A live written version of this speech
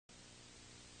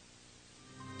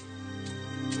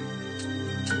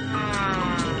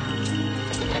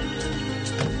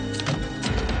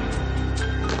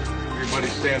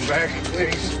stand back,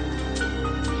 please.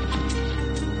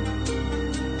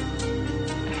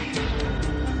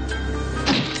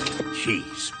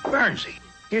 Jeez, Bernsey.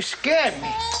 You scared me.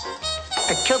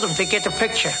 I killed him to get the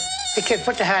picture. Hey, kid,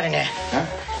 put the hat in there. Huh?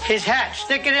 His hat.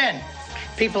 Stick it in.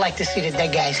 People like to see the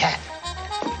dead guy's hat.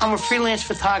 I'm a freelance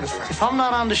photographer. If I'm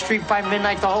not on the street by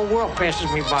midnight, the whole world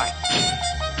passes me by.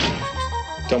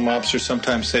 Don't mobsters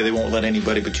sometimes say they won't let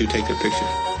anybody but you take their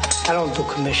picture? I don't do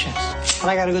commissions, but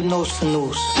I got a good nose for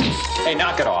news. Hey,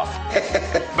 knock it off.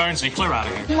 Bernsey, clear out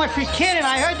of here. You must be kidding.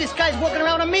 I heard this guy's walking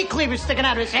around with a meat cleaver sticking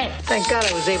out of his head. Thank God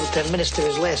I was able to administer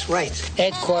his last rites.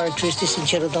 Ed cuore, tristis,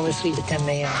 sincero, domicili, de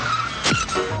me.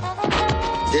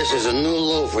 This is a new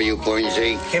low for you,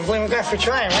 Bernsey. Can't blame a guy for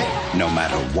trying, right? No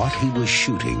matter what he was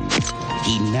shooting,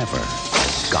 he never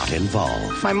got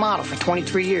involved. My model for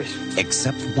 23 years.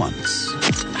 Except once.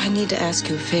 I need to ask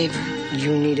you a favor.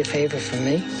 You need a favor from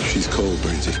me? She's cold,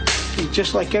 Bernsey. She's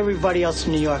just like everybody else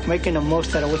in New York, making the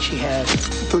most out of what she has. I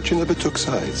thought you never took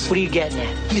sides. What are you getting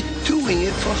at? You're doing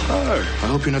it for her. I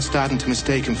hope you're not starting to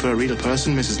mistake him for a real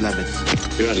person, Mrs. Levitt.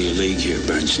 You're out of your league here,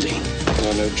 Bernstein.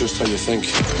 I know just how you think.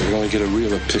 You can only get a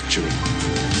realer picture.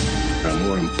 A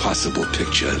more impossible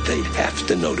picture, they'd have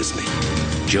to notice me.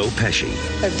 Joe Pesci.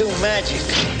 I do magic.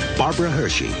 Barbara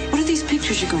Hershey. What are these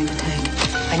pictures you're going to take?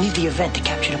 I need the event to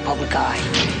capture the public eye.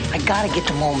 I gotta get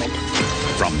the moment.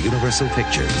 From Universal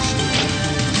Pictures.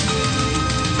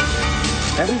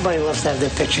 Everybody loves to have their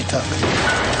picture took.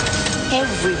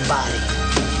 Everybody.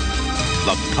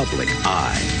 The Public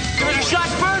Eye. Give it a shot,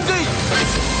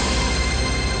 Bernsey!